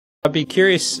I'd be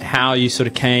curious how you sort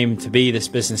of came to be this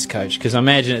business coach, because I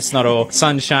imagine it's not all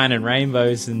sunshine and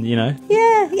rainbows and, you know.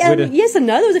 Yes and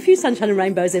no. There was a few sunshine and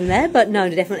rainbows in there, but no,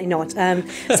 definitely not.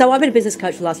 So I've been a business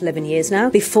coach for the last 11 years now.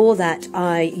 Before that,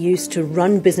 I used to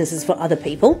run businesses for other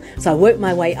people. So I worked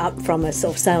my way up from a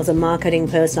sort of sales and marketing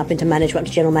person up into management,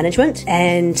 to general management.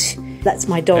 And that's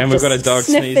my dog. And we've got a dog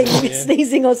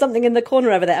sneezing or something in the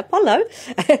corner over there. Apollo.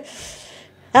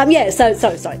 So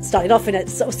started off in a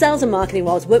sort of sales and marketing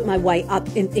roles, worked my way up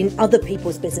in other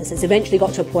people's businesses, eventually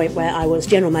got to a point where I was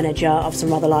general manager of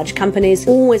some rather large companies,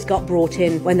 always got brought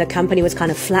in when the company was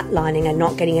kind of flatlining and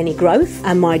not getting any growth,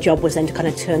 and my job was then to kind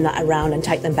of turn that around and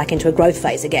take them back into a growth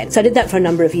phase again. So I did that for a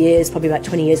number of years, probably about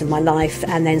 20 years of my life,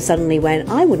 and then suddenly went,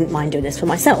 I wouldn't mind doing this for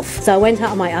myself. So I went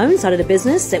out on my own, started a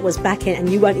business. It was back in, and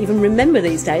you won't even remember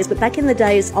these days, but back in the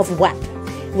days of WAP,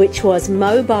 which was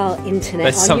mobile internet.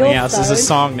 That's on something your else. phone. There's a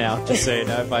song now, just so you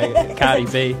know, by Cardi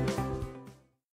B.